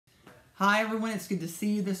Hi everyone, it's good to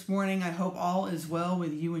see you this morning. I hope all is well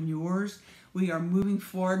with you and yours. We are moving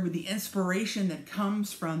forward with the inspiration that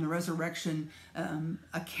comes from the resurrection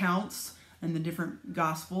accounts and the different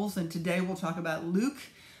gospels. And today we'll talk about Luke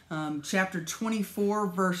chapter 24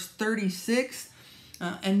 verse 36.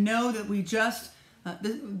 And know that we just,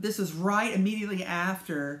 this is right immediately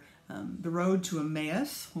after the road to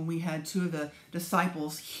Emmaus, when we had two of the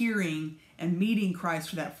disciples hearing and meeting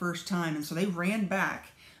Christ for that first time. And so they ran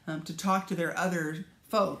back to talk to their other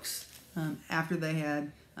folks after they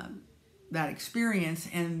had that experience,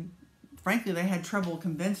 and frankly they had trouble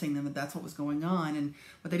convincing them that that's what was going on. And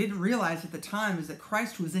what they didn't realize at the time is that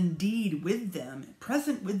Christ was indeed with them,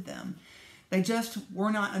 present with them. They just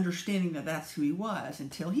were not understanding that that's who he was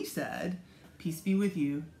until he said, "Peace be with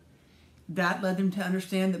you." That led them to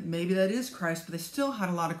understand that maybe that is Christ, but they still had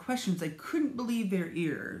a lot of questions. They couldn't believe their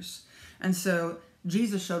ears. And so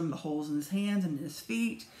Jesus showed them the holes in his hands and in his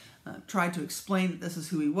feet, tried to explain that this is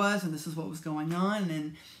who he was and this is what was going on.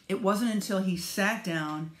 And it wasn't until he sat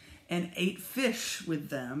down and ate fish with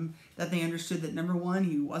them that they understood that, number one,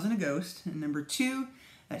 he wasn't a ghost, and number two,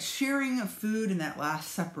 that sharing of food in that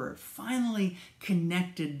Last Supper finally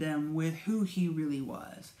connected them with who he really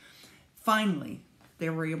was. Finally,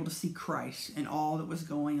 they were able to see Christ and all that was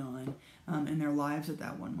going on in their lives at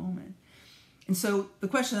that one moment. And so the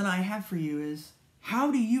question that I have for you is,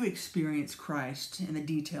 how do you experience Christ in the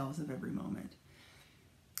details of every moment?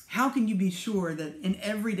 How can you be sure that in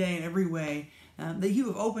every day and every way that you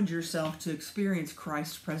have opened yourself to experience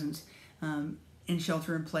Christ's presence in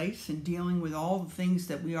shelter in place and dealing with all the things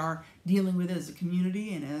that we are dealing with as a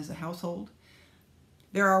community and as a household?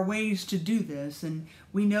 There are ways to do this, and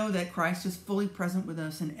we know that Christ is fully present with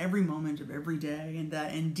us in every moment of every day, and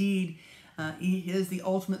that indeed he is the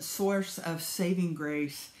ultimate source of saving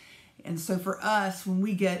grace. And so for us, when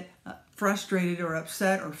we get frustrated or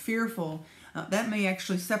upset or fearful, that may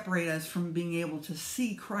actually separate us from being able to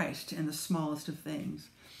see Christ in the smallest of things.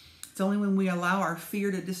 It's only when we allow our fear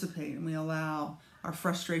to dissipate and we allow our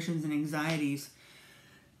frustrations and anxieties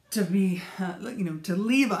to be, to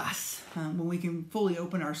leave us, when we can fully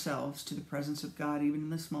open ourselves to the presence of God, even in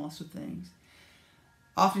the smallest of things.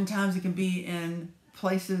 Oftentimes it can be in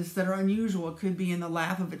places that are unusual. It could be in the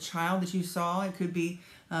lap of a child that you saw. It could be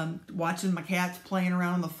watching my cats playing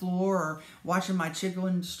around on the floor, or watching my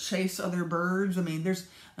chickens chase other birds. I mean, there's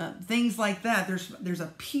things like that. There's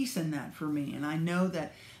a peace in that for me, and I know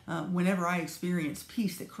that whenever I experience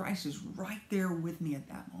peace, that Christ is right there with me at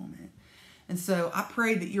that moment. And so I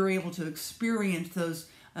pray that you're able to experience those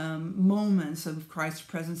moments of Christ's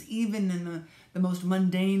presence, even in the most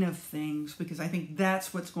mundane of things, because I think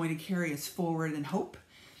that's what's going to carry us forward in hope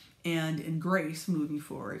and in grace moving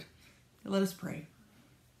forward. Let us pray.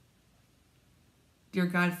 Dear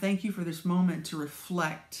God, thank you for this moment to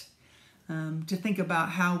reflect, to think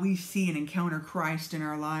about how we see and encounter Christ in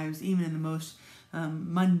our lives, even in the most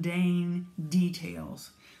mundane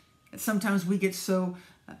details. Sometimes we get so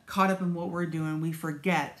caught up in what we're doing, we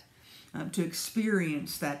forget to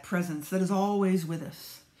experience that presence that is always with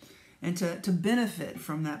us, and to benefit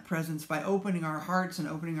from that presence by opening our hearts and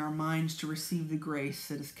opening our minds to receive the grace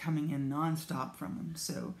that is coming in nonstop from Him.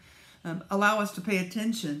 So allow us to pay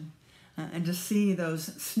attention and to see those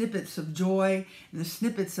snippets of joy and the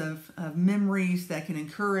snippets of memories that can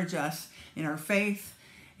encourage us in our faith,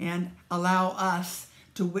 and allow us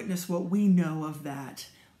to witness what we know of that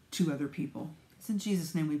to other people. It's in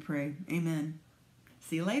Jesus' name we pray. Amen.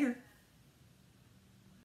 See you later.